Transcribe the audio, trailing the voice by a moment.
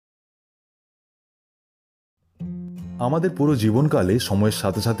আমাদের পুরো জীবনকালে সময়ের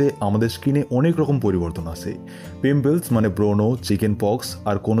সাথে সাথে আমাদের স্কিনে অনেক রকম পরিবর্তন আসে। পিম্পলস মানে ব্রণ, চিকেন পক্স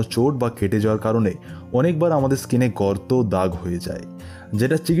আর কোনো চোট বা কেটে যাওয়ার কারণে অনেকবার আমাদের স্কিনে গর্ত, দাগ হয়ে যায়,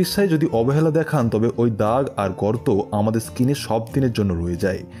 যেটা চিকিৎসায় যদি অবহেলা দেখান তবে ওই দাগ আর গর্ত আমাদের স্কিনে সব দিনের জন্য রয়ে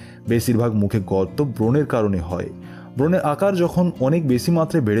যায়। বেশিরভাগ মুখে গর্ত ব্রণের কারণে হয়। ব্রণের আকার যখন অনেক বেশি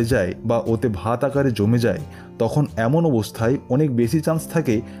মাত্রায় বেড়ে যায় বা ওতে ভাত আকারে জমে যায়, তখন এমন অবস্থায় অনেক বেশি চান্স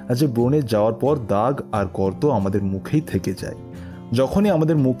থাকে যে ব্রণে যাওয়ার পর দাগ আর গর্ত আমাদের মুখেই থেকে যায়। যখনই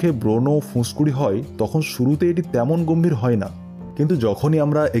আমাদের মুখে ব্রণ, ফুঁসকুড়ি হয় তখন শুরুতে এটি তেমন গম্ভীর হয় না, কিন্তু যখনই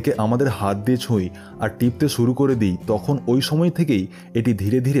আমরা একে আমাদের হাত দিয়ে ছুঁই আর টিপতে শুরু করে দিই তখন ওই সময় থেকেই এটি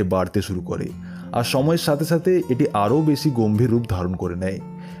ধীরে ধীরে বাড়তে শুরু করে, আর সময়ের সাথে সাথে এটি আরও বেশি গম্ভীর রূপ ধারণ করে নেয়।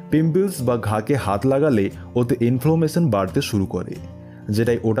 পিম্পলস বা ঘাকে হাত লাগালে ওতে ইনফ্লামেশন বাড়তে শুরু করে,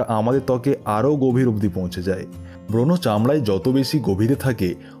 যেটাই ওটা আমাদের ত্বকে আরও গভীর অবধি পৌঁছে যায়। ব্রণ চামড়ায় যত বেশি গভীরে থাকে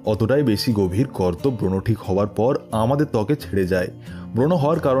অতটাই বেশি গভীর গর্ত ব্রণ ঠিক হওয়ার পর আমাদের ত্বকে ছেড়ে যায়। ব্রণ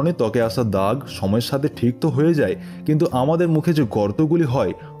হওয়ার কারণে ত্বকে আসা দাগ সময়ের সাথে ঠিক তো হয়ে যায়, কিন্তু আমাদের মুখে যে গর্তগুলি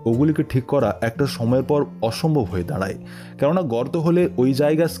হয় ওগুলিকে ঠিক করা একটা সময়ের পর অসম্ভব হয়ে দাঁড়ায়, কেননা গর্ত হলে ওই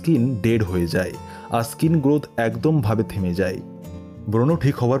জায়গার স্কিন ডেড হয়ে যায় আর স্কিন গ্রোথ একদমভাবে থেমে যায়। ব্রণ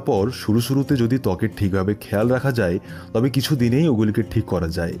ঠিক হওয়ার পর শুরুতে যদি ত্বকের ঠিকভাবে খেয়াল রাখা যায় তবে কিছু দিনেই ওগুলিকে ঠিক করা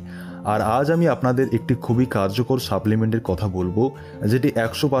যায়। আর আজ আমি আপনাদের একটি খুবই কার্যকর সাপ্লিমেন্টের কথা বলবো, যেটি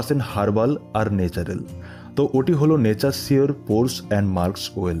 100% হার্বাল আর ন্যাচারাল। তো ওটি হলো nature sure পোরস and marks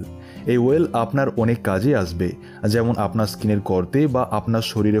well. এই ওয়েল আপনার অনেক কাজে আসবে, যেমন আপনার স্কিনের গর্তে বা আপনার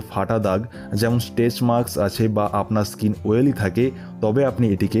শরীরে ফাটা দাগ যেমন স্টেচ মার্কস আছে বা আপনার স্কিন ওয়েলই থাকে, তবে আপনি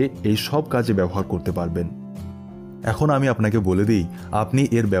এটিকে এই সব কাজে ব্যবহার করতে পারবেন। এখন আমি আপনাকে বলে দিই আপনি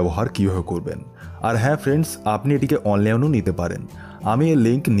এর ব্যবহার কীভাবে করবেন। আর হ্যাঁ ফ্রেন্ডস, আপনি এটিকে অনলাইনেও নিতে পারেন। আমি এর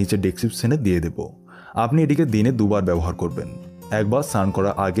লিঙ্ক নিচে ডেসক্রিপশনে দিয়ে দেব। আপনি এটিকে দিনে 2 বার ব্যবহার করবেন। একবার স্নান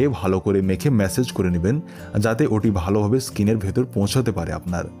করার আগে ভালো করে মেখে ম্যাসেজ করে নেবেন, যাতে ওটি ভালোভাবে স্কিনের ভেতর পৌঁছাতে পারে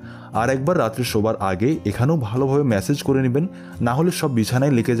আপনার। আর একবার রাত্রে শোবার আগে এখানেও ভালোভাবে ম্যাসেজ করে নেবেন, না হলে সব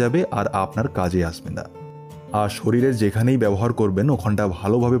বিছানায় লেগে যাবে আর আপনার কাজে আসবে না। আর শরীরের যেখানেই ব্যবহার করবেন ওখানটা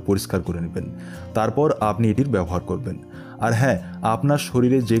ভালোভাবে পরিষ্কার করে নেবেন, তারপর আপনি এটির ব্যবহার করবেন। আর হ্যাঁ, আপনার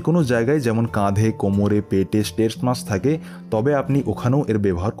শরীরে যে কোনো জায়গায় যেমন কাঁধে, কোমরে, পেটে স্টেচ মার্কস থাকে তবে আপনি ওখানেও এর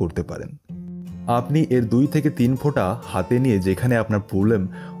ব্যবহার করতে পারেন। আপনি এর 2 থেকে 3 ফোঁটা হাতে নিয়ে যেখানে আপনার প্রবলেম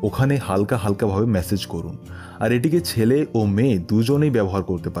ওখানে হালকাভাবে ম্যাসেজ করুন। আর এটিকে ছেলে ও মেয়ে দুজনেই ব্যবহার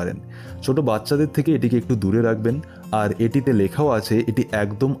করতে পারেন। ছোট বাচ্চাদের থেকে এটিকে একটু দূরে রাখবেন। আর এটিতে লেখাও আছে এটি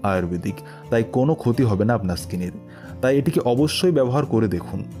একদম আয়ুর্বেদিক, তাই কোনো ক্ষতি হবে না আপনার স্কিনের। তাই এটিকে অবশ্যই ব্যবহার করে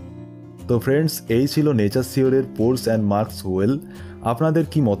দেখুন। তো ফ্রেন্ডস, এই ছিল নেচার শিওরের পোরস অ্যান্ড মার্কস ওয়েল। আপনাদের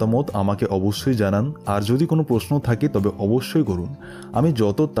কি মতামত আমাকে অবশ্যই জানান। আর যদি কোনো প্রশ্ন থাকে তবে অবশ্যই করুন, আমি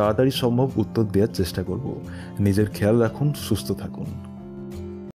যত তাড়াতাড়ি সম্ভব উত্তর দেওয়ার চেষ্টা করব। নিজের খেয়াল রাখুন, সুস্থ থাকুন।